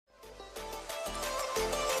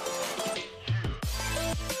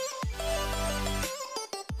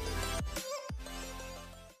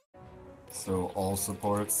So all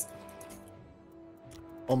supports.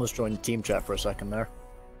 Almost joined the team chat for a second there.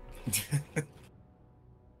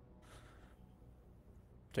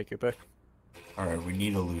 Take your pick. Alright, we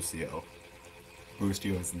need a Lucio.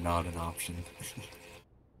 Lucio is not an option.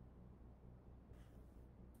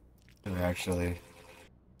 And actually,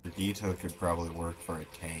 Vegeta could probably work for a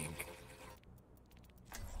tank.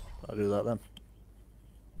 I'll do that then.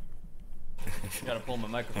 Gotta pull my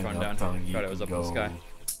microphone And down. Uptown, you Thought it was could up in the go sky.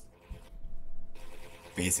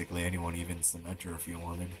 basically anyone, even Symmetra if you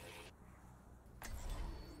wanted.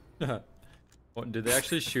 What, did they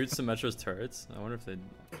actually shoot Symmetra's turrets? I wonder if they...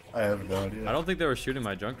 I have no idea. I don't think they were shooting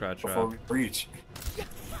my Junkrat trap. Before we breach.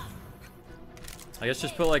 I guess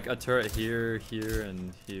just put like a turret here, here,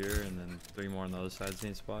 and here, and then 3 more on the other side,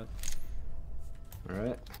 same spot.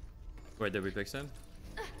 Alright. Wait, did we fix him?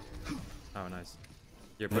 Oh, nice.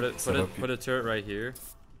 Here, put a turret right here.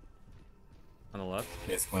 On the left.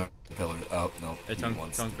 It's one pillar. Oh no. Hey,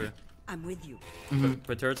 Tunker. I'm with you.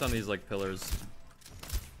 Put turrets on these like pillars.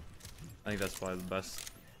 I think that's probably the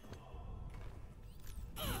best.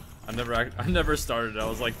 I never started. I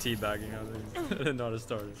was like teabagging. I didn't know how to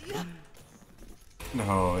start it.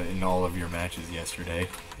 No, in all of your matches yesterday.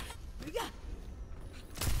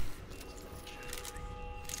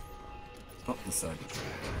 Oh, this side.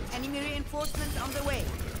 Enemy reinforcements on the way.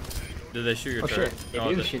 Did they shoot your Oh turret? shit,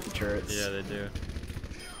 they do shoot the turrets. Yeah, they do.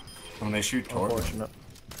 When they shoot torp. Unfortunate.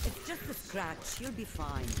 It's just a scratch. You'll be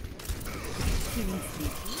fine. Feeling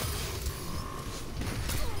sleepy?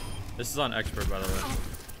 This is on expert, by the way.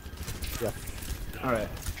 Yeah. Alright.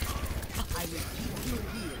 I will keep you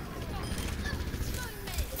here.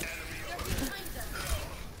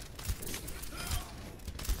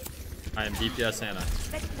 I am DPS Anna.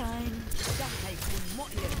 Bedtime.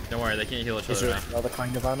 Don't worry, they can't heal each Is other there now. another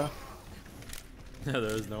kind of Anna? There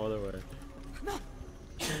is no other way.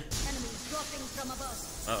 Enemies dropping from above.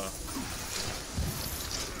 Uh-oh.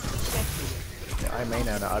 Yeah, I main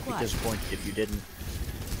Anna. I'd be disappointed if you didn't.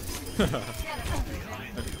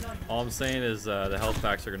 All I'm saying is the health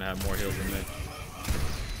packs are gonna have more heals than me.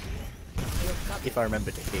 If I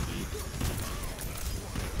remember to hit you.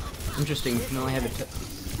 Interesting, you can only have a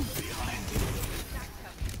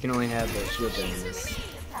you can only have the shield in this.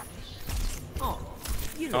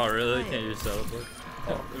 Oh really? Can't use teleport?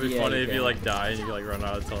 It'd be yeah, funny you if you can. like die and you like run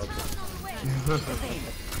out of teleport.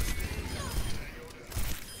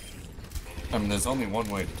 I mean, there's only one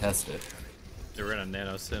way to test it. We're gonna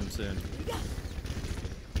nano sim soon.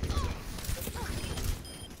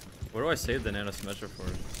 What do I save the nano symmetra for?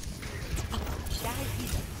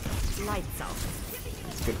 Lights out.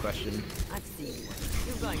 That's a good question. I've seen one.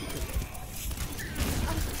 You're going to.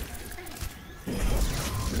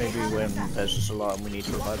 Maybe when there's just a lot and we need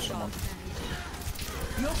to revive someone.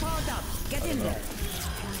 You're powered up. Get in there.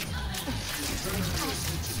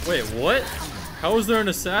 Wait, what? How is there an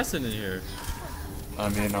assassin in here?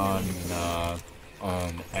 I'm in on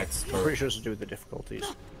expert. Pretty sure it's to do with the difficulties.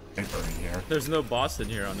 In here. There's no boss in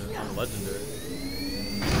here on the legendary.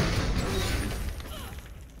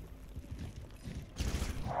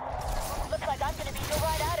 Looks like I'm gonna be go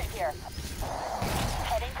right out of here.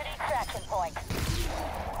 Heading to the extraction point.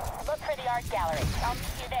 Look for the art gallery. I'll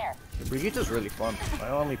meet you there. Brigitte's really fun. I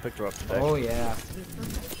only picked her up today. Oh yeah.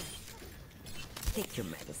 Take your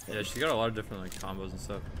medicine. Yeah, she's got a lot of different like combos and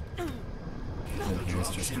stuff. And here's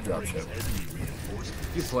just a dropship.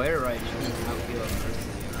 If you play her right, you can outfeel it.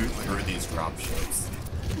 Shoot through these dropships.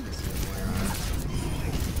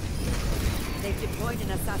 They've deployed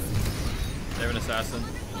an assassin. They have an assassin.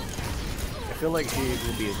 I feel like she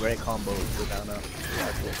would be a great combo with Anna.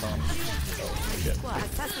 Actual comp.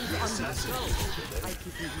 Assassins on the road. I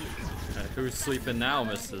keep you here. Who's sleeping now,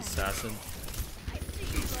 Mr. Assassin?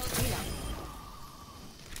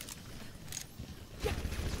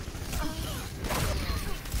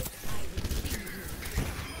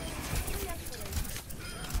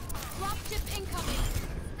 Dropship incoming.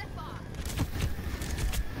 Step off.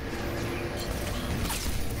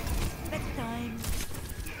 Bedtime.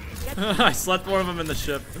 I slept one of them in the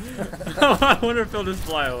ship. I wonder if he'll just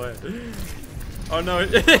fly away. Oh no!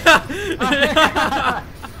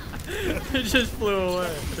 It just flew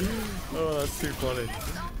away. Oh, that's too funny.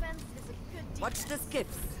 Watch the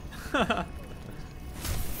skips.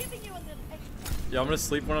 Yeah, I'm gonna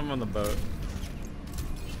sleep one of them on the boat.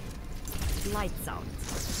 Lights out.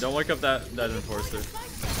 Don't wake up that enforcer.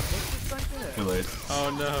 Too late. Oh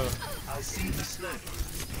no.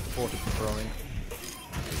 Ported for throwing.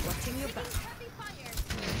 Watching your back.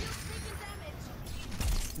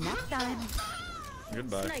 Nap time.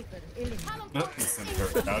 Goodbye. Nope, this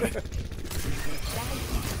is about it.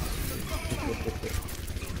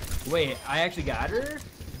 Wait, I actually got her?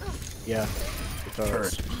 Yeah.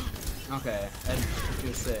 Because Okay, I was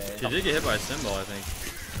gonna say. She did get hit by a symbol, I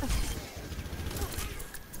think.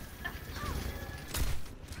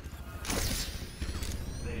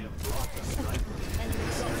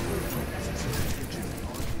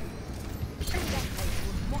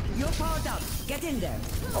 You're powered up. Get in there.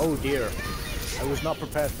 oh dear, I was not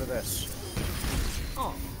prepared for this.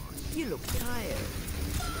 Oh, you look tired.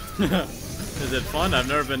 Is it fun? I've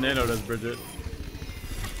never been nanoed as Bridget.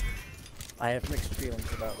 I have mixed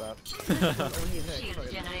feelings about that. Only hurt for a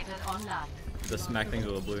minute. Just smack things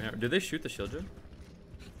with a blue hammer. Did they shoot the shield gen?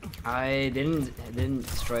 I didn't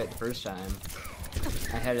destroy it the first time.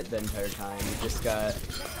 I had it the entire time. It just got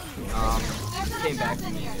came back to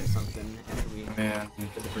me or something after we. Man,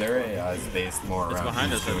 their AI is based more It's around.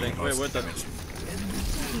 behind who's us, I doing think. Wait, most what the? damage.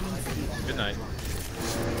 Good night.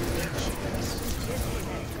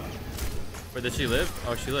 Wait, did she live?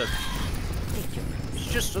 Oh, she lived. She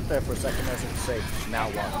just stood there for a second as if to say, now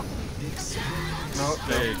what? No,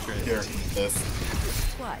 Very no. true. Here, this.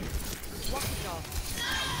 Why?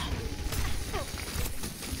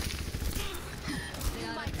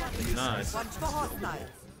 Nice. Watch for hostiles.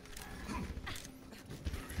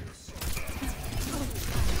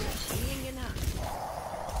 Being enough.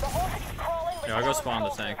 The whole city's crawling with Yeah, I'll go yellow spawn the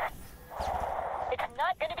soldiers. tank. It's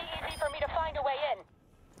not going to be easy for me to find a way in.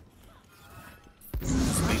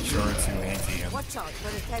 Just make sure to anti him. Watch out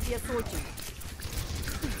for the heavy assaulting.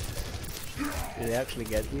 Did they actually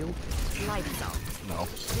get healed? Lights out. No.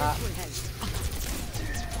 This will help.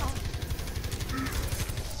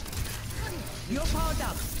 You're powered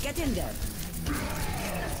up. Get in there.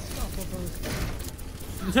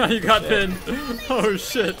 No, you got pinned. Oh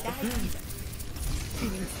shit.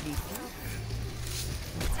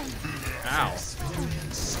 Ow.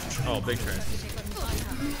 Oh, big train.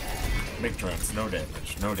 Big trends, no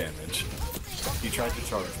damage, no damage. He tried to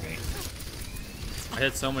charge me. I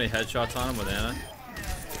hit so many headshots on him with Anna.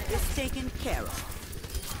 It's taken care of.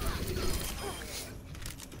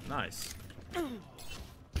 Nice. Picked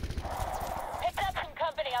up some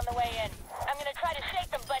company on the way in. I'm going to try to shake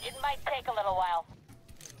them, but it might take a little while.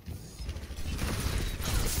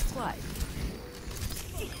 Why?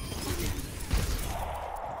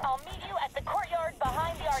 I'll meet you at the courtyard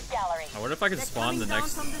behind the art gallery. I wonder if I could They're spawn the coming down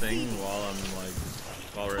next from the thing ceiling.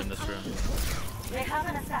 while we're in this room. They have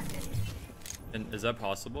an assassin. And is that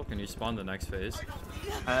possible? Can you spawn the next phase?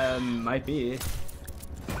 Might be.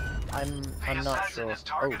 I'm not sure.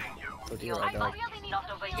 Oh dear, I died. Not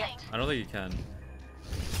over yet. I don't think you can.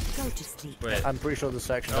 Go to sleep. Wait, I'm pretty sure the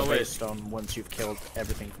sections Oh, are wait. based on once you've killed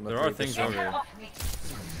everything from the there are previous things over here.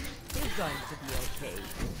 You're going to be okay.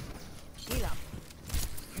 Heal up.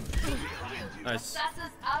 Nice. Head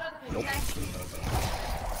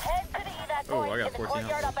to the evac Oh, I point got in the 14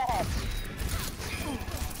 courtyard health. up ahead.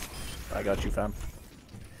 I got you, fam.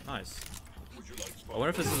 Nice. I wonder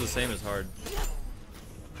if this is the same as hard.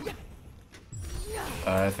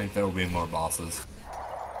 I think there will be more bosses.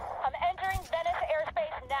 I'm entering Venice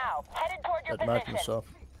airspace now. Headed toward your I'd imagine position. so.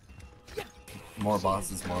 More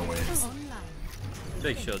bosses, more waves.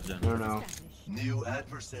 Big shield gen. I don't know. New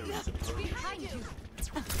adversaries approach. Behind you.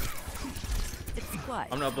 It's quiet.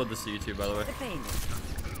 I'm gonna upload this to YouTube, by the way, The pain.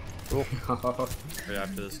 Cool. right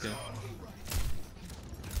after this game.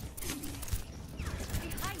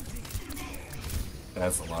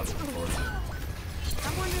 That's a lot of enforcement.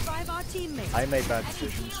 Someone revive our teammate. I made bad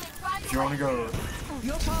decisions. If you want to go,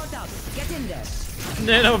 You're powered up. Get in there.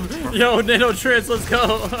 Nano, yo, Nano Trance, let's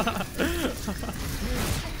go.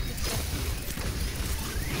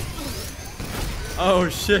 Oh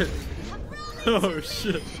shit. Oh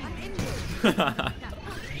shit.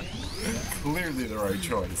 clearly the right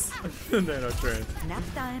choice. Nano Trance. Nap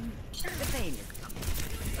time. The pain is coming.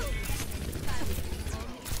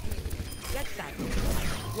 Get back.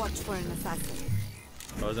 Watch for an assassin.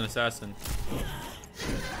 I was an assassin.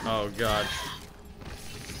 Oh god.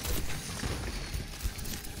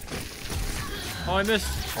 Oh, I missed.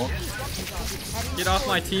 Get off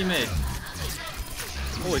my teammate.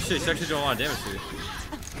 Holy shit, he's actually doing a lot of damage to you.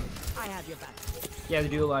 I have your back. Yeah, they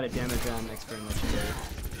do a lot of damage on expert and legendary.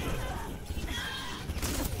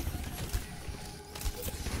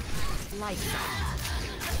 Lights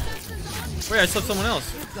out. Wait, I slept someone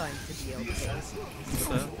else. You're going to be okay.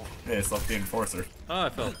 So, Hey, it's left the enforcer. oh, I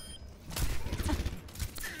fell.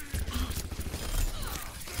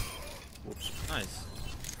 Whoops. Nice.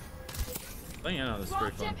 Playing out this is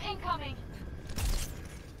pretty fun. Ship incoming.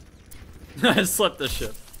 I slept the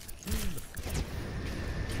ship. The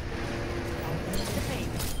pain.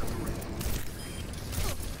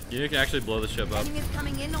 You can actually blow the ship up. Enemy is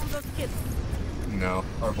coming in on those kids. no.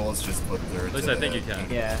 Our bullets just put through. At least I think you can.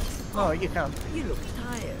 Yeah. Oh, you can. You look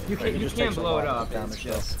tired. You It can just takes a blow it lot up. of It's damage,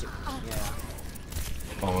 just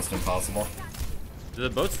yeah. Almost impossible. Do the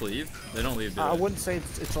boats leave? They don't leave, do they? I wouldn't say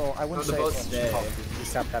it's all. I wouldn't No, the say boats it's stay. all. You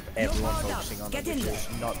just have to have everyone focusing on it, Get which in there. is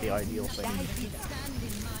not the ideal thing.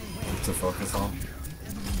 To focus on.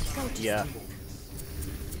 Yeah.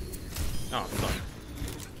 Oh,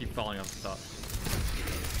 fuck. Keep falling off the top.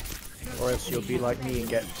 Or else you'll be like me and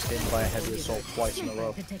get hit by a heavy assault twice in a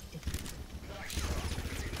row.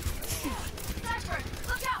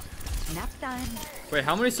 Nap time. Wait,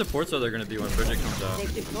 how many supports are there gonna be when Bridget comes out?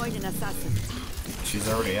 They've deployed an assassin. She's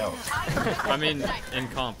already out. I mean, in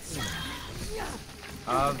comp.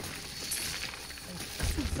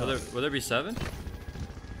 Will there be 7?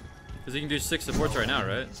 Because you can do 6 supports right now,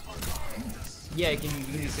 right? Yeah, you can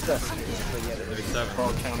use it. Maybe 7. We're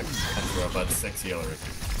all counting but 6 healers.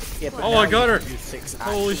 Yeah, but Oh, now I got you her! can do 6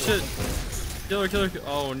 Holy actual shit! Kill her, kill her!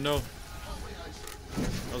 Oh no!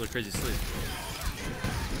 That was a crazy sleep.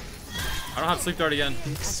 I don't have sleep dart again.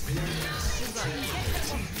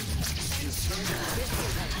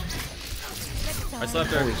 I slept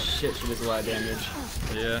her. Holy shit, she does a lot of damage.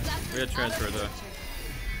 Yeah, we had transfer though.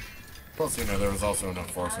 Plus, you know, there was also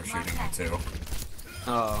enough force of shooting me too.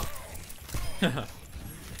 Oh.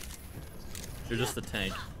 You're just a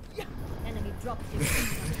tank. Enemy dropped him.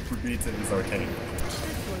 Beaton is our tank.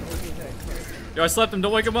 Yo, I slept him.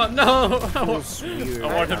 Don't wake him up. No! I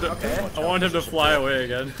want him to. Okay. I want him to fly away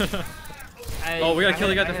again. Oh, we gotta kill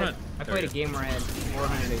the guy at the front. I played a game where I had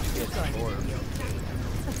 400 HP at 4.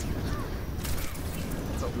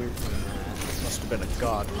 That's a weird thing. Must have been a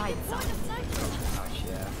god. Lights on. Gosh,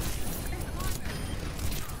 yeah.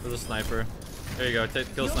 There's a sniper. There you go.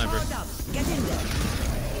 Kill sniper. Powered up. Get in there.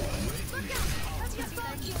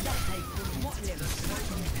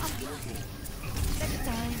 Next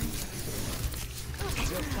time.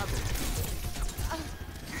 You're covered.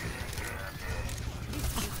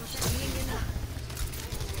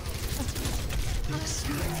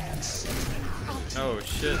 Oh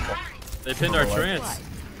shit. They pinned our trance.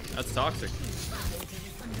 That's toxic.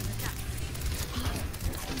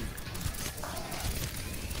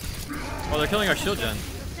 Oh, they're killing our shield gen.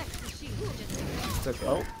 It's okay.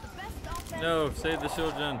 Oh, No, save the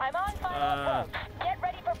shield gen. I'm on final approach. Get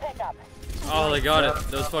ready for pickup. Oh, they got it.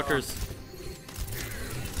 Those fuckers.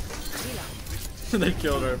 They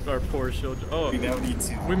killed our poor shield gen. Oh, We now need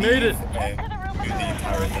to. we made it. Head to the room Do the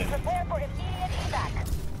entire and thing. prepare for immediate evac.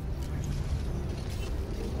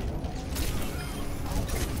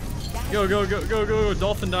 Go, go, go, go, go.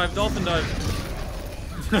 Dolphin dive, dolphin dive.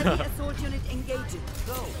 Enemy assault unit engaging.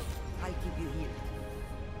 Go. I'll keep you here.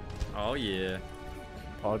 Oh, yeah.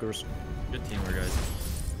 poggers. Good teamwork, guys.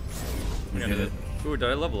 We did it. Ooh, did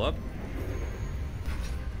I level up?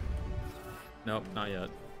 Nope, not yet.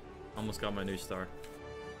 Almost got my new star.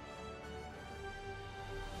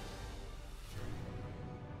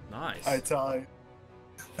 Nice. I tie.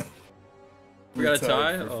 We got a tie?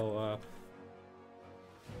 tied for- Oh, wow.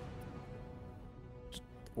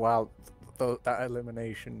 Wow, that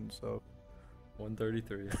elimination. So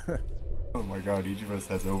 133. Oh my god, each of us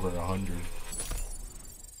has over 100.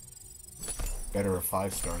 Better a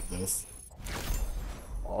 5-star at this.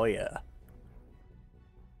 oh yeah.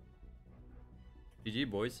 GG,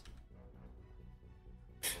 boys.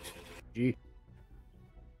 Gee.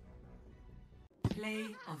 Play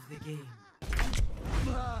of the game.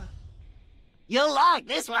 You'll like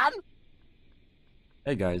this one!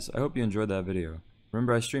 Hey guys, I hope you enjoyed that video.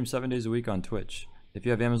 Remember, I stream 7 days a week on Twitch. If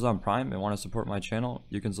you have Amazon Prime and want to support my channel,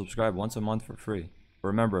 you can subscribe once a month for free. But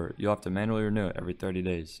remember, you'll have to manually renew it every 30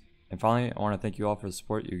 days. And finally, I want to thank you all for the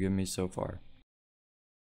support you've given me so far.